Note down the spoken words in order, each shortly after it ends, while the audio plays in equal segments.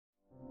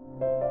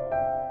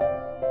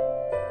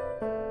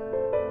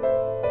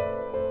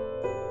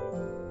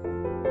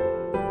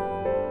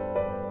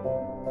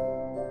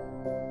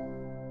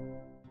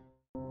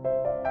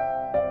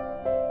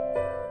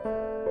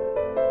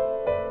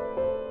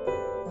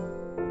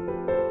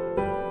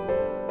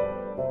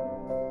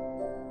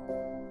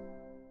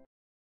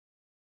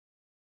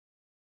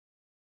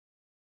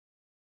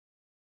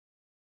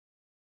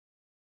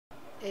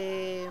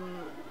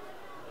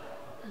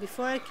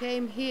Before I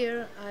came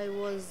here, I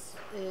was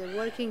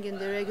working in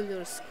the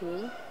regular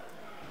school,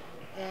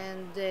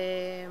 and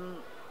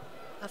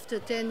after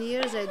 10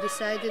 years I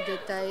decided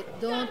that I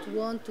don't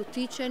want to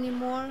teach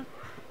anymore.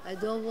 I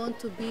don't want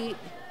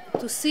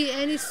to see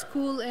any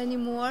school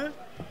anymore,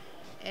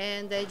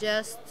 and I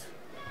just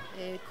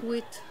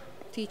quit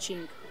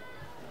teaching.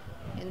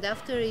 And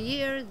after a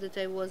year that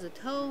I was at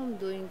home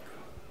doing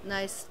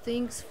nice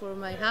things for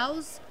my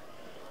house,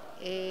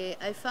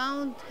 I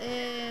found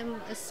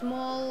a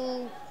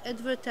small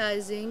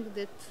advertising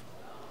that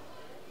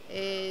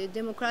a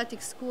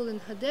democratic school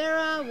in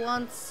Hadera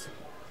wants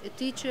a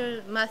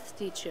teacher, math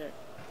teacher.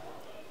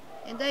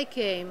 And I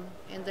came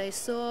and I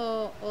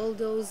saw all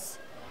those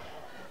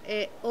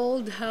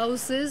old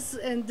houses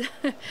and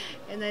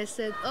and I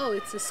said, oh,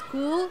 it's a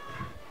school?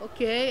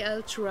 Okay,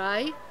 I'll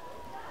try.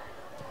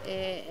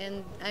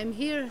 And I'm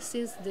here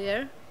since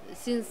then,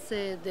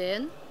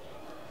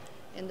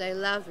 and I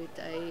love it.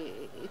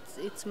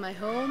 It's my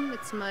home.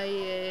 It's my.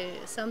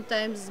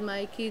 Sometimes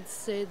my kids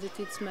say that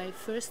it's my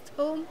first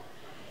home.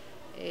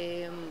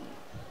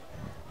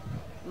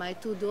 My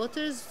two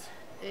daughters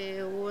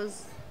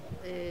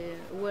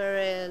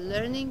were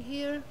learning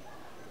here.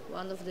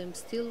 One of them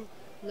still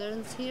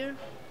learns here,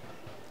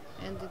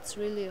 and it's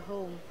really a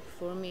home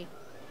for me.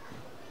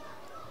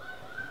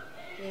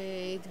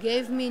 It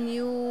gave me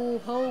new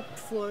hope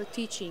for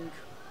teaching.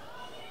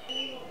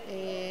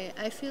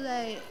 I feel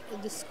like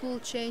the school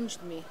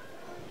changed me.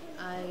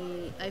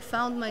 I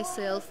found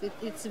myself.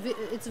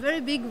 It's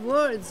very big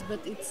words, but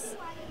it's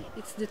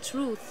the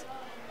truth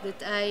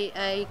that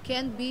I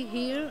can't be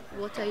here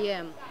what I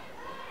am.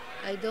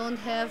 I don't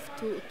have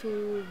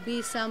to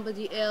be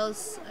somebody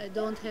else. I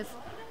don't have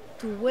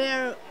to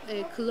wear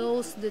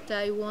clothes that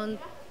I want,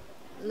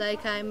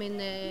 like I'm in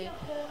a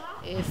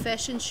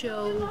fashion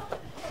show,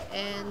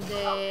 and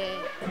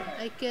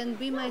I can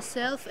be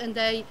myself, and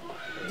I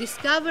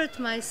discovered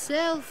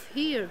myself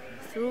here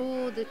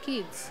through the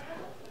kids.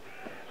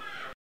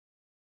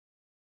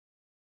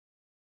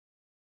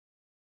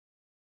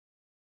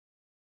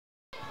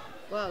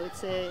 Wow,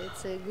 it's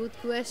a good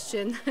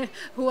question.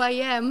 Who I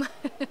am.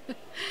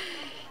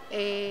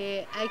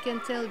 I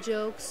can tell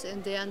jokes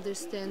and they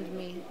understand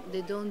me.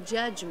 They don't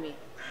judge me.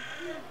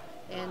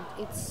 And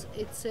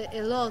it's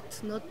a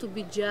lot not to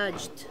be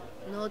judged,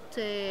 not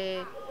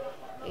to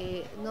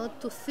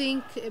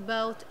think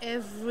about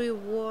every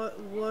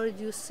word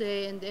you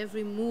say and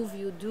every move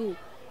you do,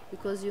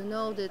 because you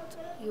know that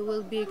you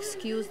will be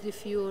excused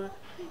if you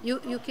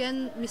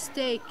can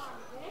mistake.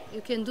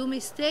 You can do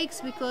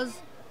mistakes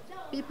because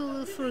people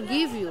will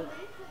forgive you.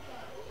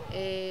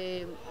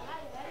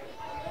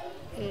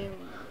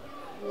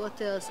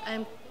 What else?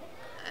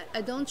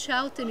 I don't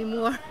shout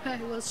anymore.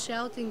 I was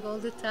shouting all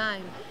the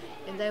time,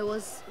 and I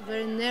was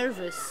very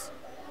nervous.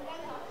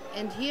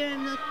 And here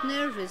I'm not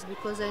nervous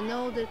because I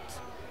know that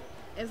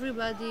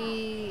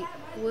everybody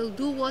will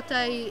do what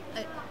I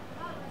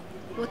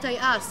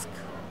ask.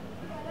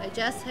 I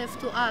just have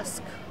to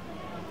ask.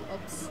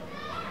 Oops.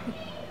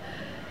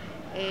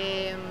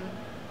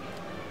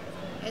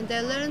 And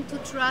I learned to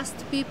trust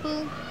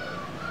people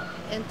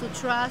and to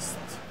trust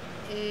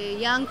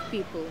young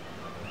people.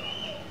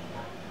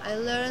 I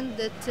learned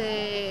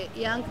that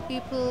young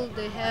people,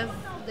 they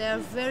are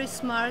very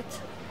smart.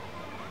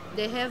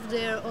 They have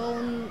their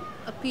own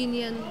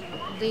opinion.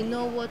 They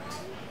know what's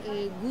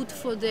good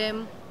for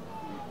them.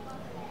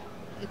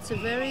 It's a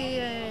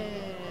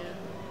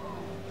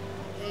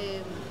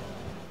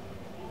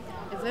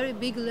very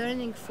big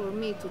learning for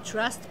me to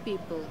trust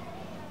people,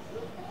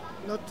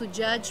 not to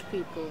judge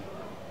people.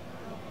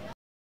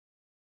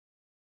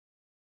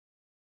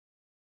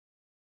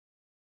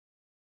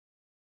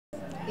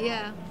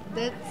 Yeah,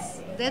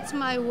 that's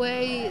my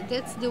way.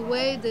 That's the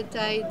way that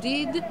I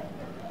did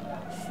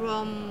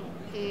from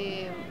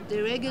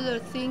the regular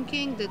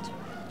thinking that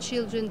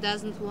children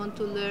doesn't want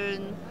to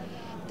learn,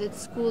 that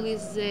school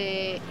is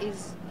a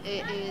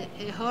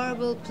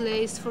horrible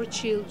place for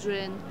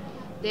children.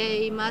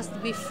 They must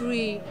be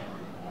free,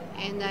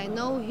 and I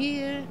know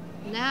here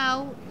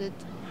now that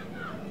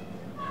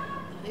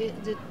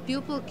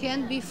people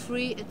can be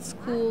free at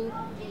school,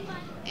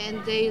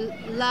 and they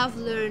love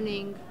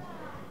learning.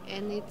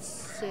 And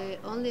it's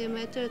only a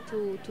matter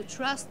to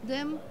trust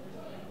them,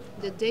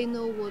 that they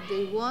know what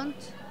they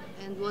want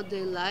and what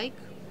they like.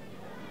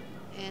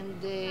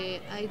 And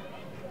I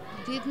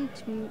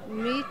didn't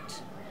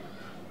meet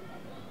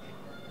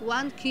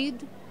one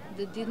kid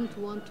that didn't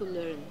want to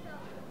learn.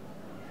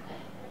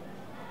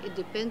 It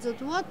depends on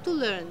what to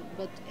learn,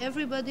 but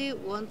everybody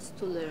wants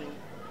to learn.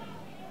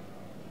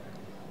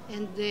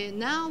 And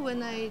now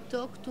when I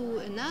talk to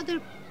another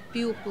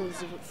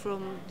pupils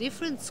from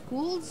different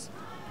schools,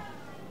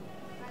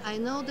 I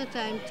know that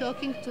I'm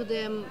talking to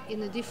them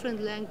in a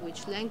different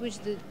language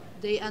that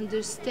they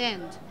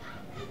understand.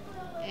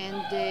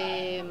 And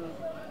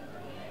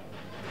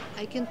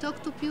I can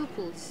talk to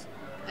pupils.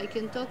 I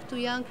can talk to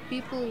young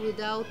people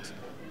without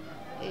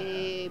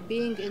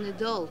being an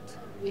adult.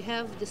 We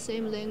have the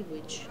same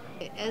language.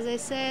 As I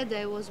said,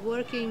 I was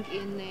working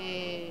in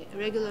a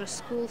regular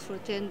school for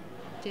 10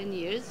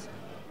 years,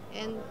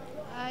 And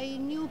I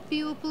knew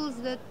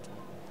pupils that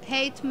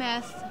hate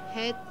math,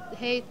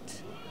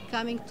 hate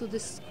coming to the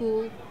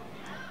school.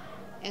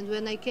 And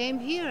when I came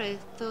here, I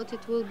thought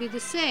it will be the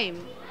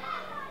same.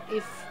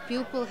 If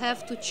pupils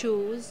have to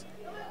choose,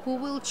 who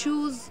will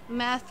choose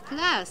math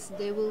class?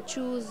 They will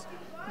choose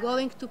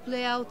going to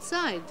play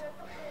outside.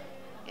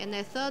 And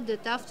I thought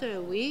that after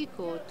a week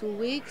or 2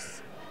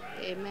 weeks,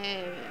 a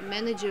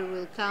manager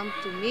will come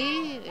to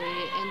me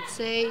and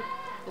say,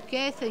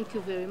 okay, thank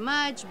you very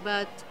much,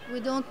 but we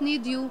don't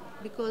need you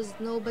because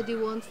nobody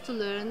wants to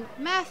learn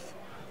math.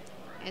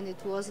 And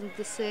it wasn't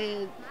the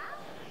same.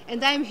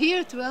 And I'm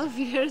here 12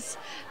 years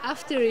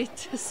after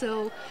it.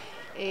 So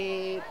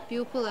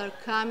people are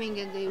coming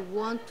and they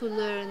want to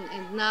learn.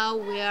 And now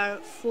we are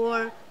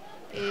 4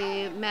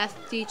 math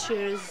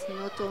teachers,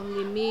 not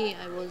only me,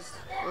 I was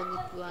only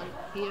one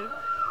here.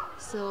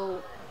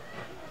 So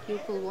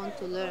people want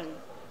to learn.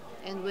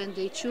 And when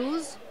they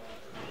choose,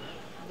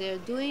 they're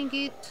doing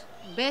it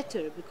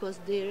better because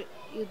you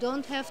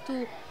don't have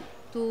to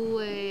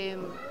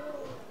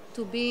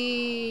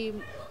be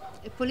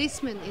a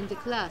policeman in the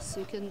class.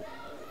 You can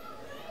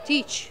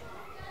teach.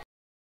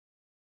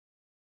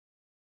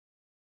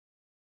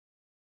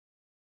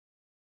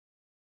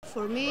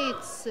 For me,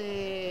 it's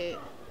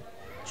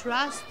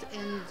trust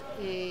and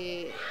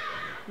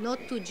not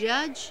to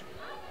judge.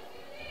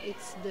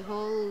 It's the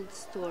whole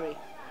story.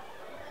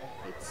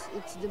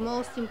 It's the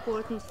most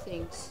important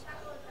things.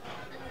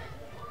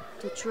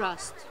 To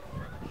trust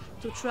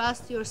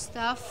your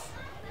staff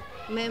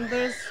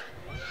members,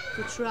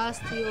 to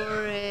trust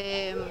your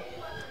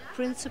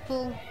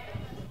principal,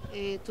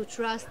 to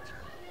trust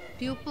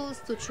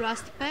pupils, to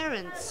trust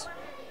parents.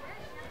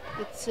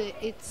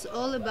 It's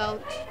all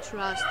about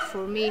trust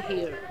for me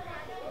here.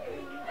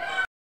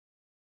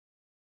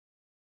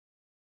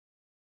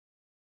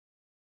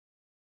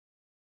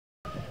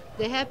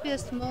 The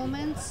happiest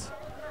moments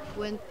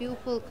when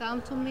people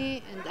come to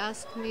me and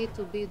ask me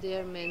to be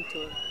their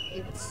mentor.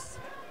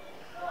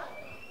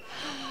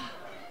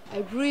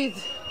 I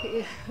breathe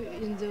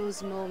in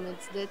those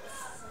moments.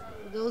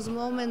 Those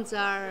moments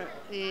are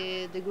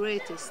the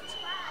greatest.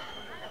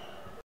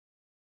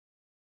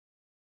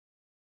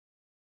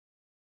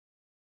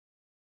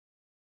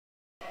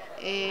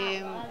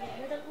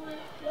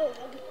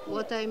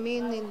 What I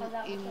mean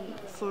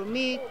for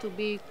me to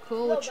be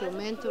coach or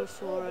mentor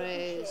for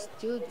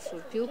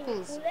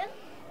pupils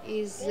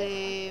is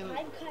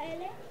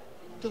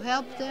to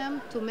help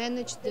them to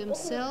manage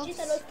themselves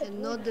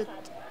and not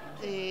that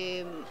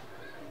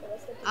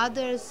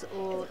others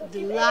or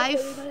the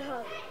life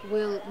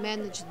will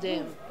manage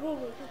them.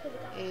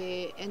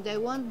 And I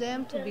want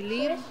them to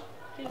believe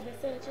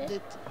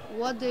that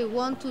what they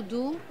want to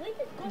do,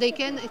 they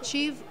can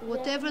achieve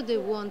whatever they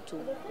want to.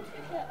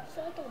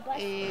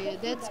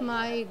 That's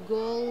my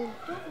goal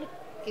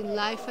in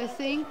life, I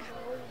think,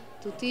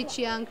 to teach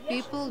young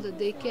people that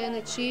they can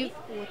achieve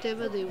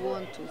whatever they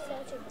want to.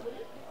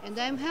 And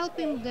I'm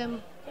helping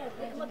them.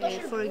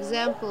 For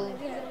example,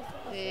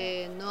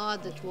 Noah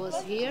that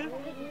was here,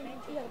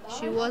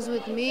 she was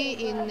with me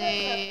in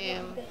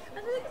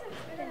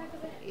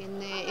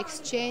an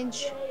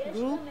exchange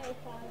group,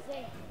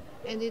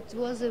 and it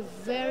was a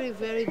very,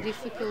 very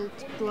difficult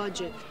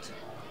project.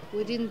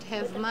 We didn't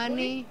have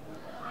money,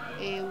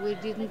 we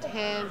didn't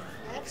have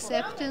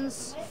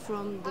acceptance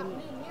from the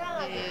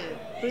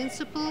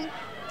principal,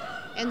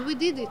 and we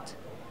did it.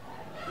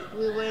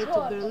 We were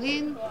to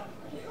Berlin,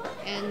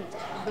 and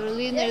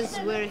Berliners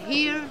were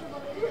here,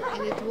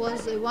 and it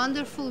was a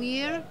wonderful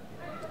year,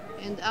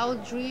 and our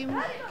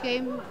dream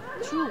came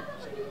true.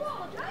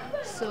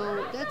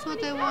 So that's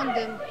what I want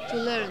them to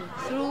learn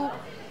through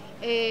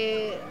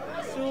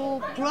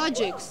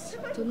projects,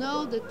 to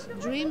know that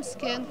dreams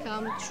can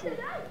come true.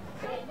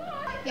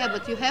 Yeah,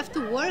 but you have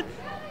to work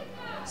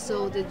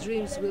so the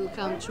dreams will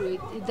come true.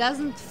 It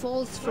doesn't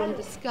fall from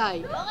the sky.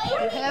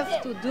 You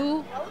have to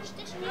do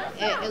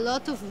a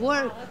lot of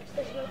work,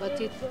 but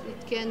it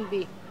can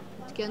be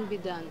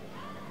done.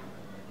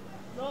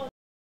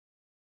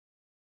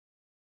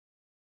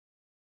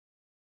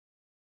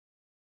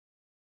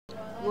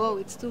 Whoa,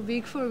 it's too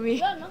big for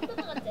me.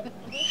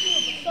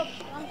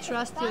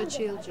 Trust your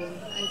children.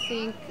 I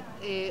think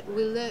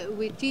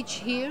we teach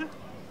here.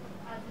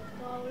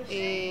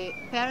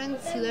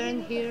 Parents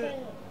learn here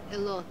a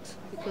lot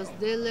because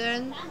they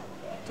learn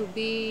to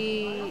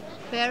be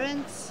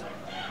parents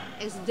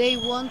as they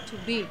want to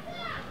be.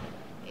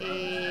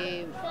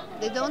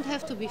 They don't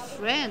have to be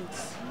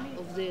friends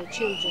of their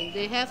children.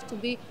 They have to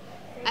be.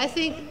 I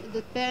think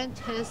the parent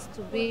has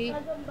to be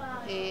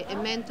a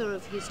mentor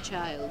of his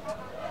child.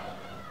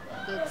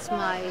 That's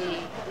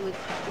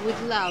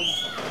with love.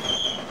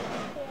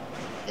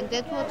 And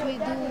that's what we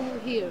do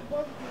here.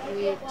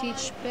 We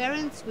teach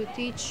parents, we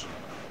teach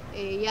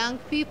young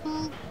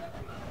people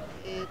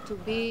to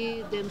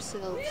be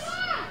themselves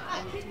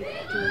and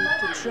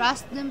to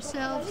trust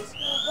themselves.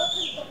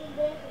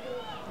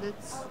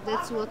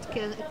 That's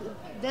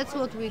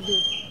what we do.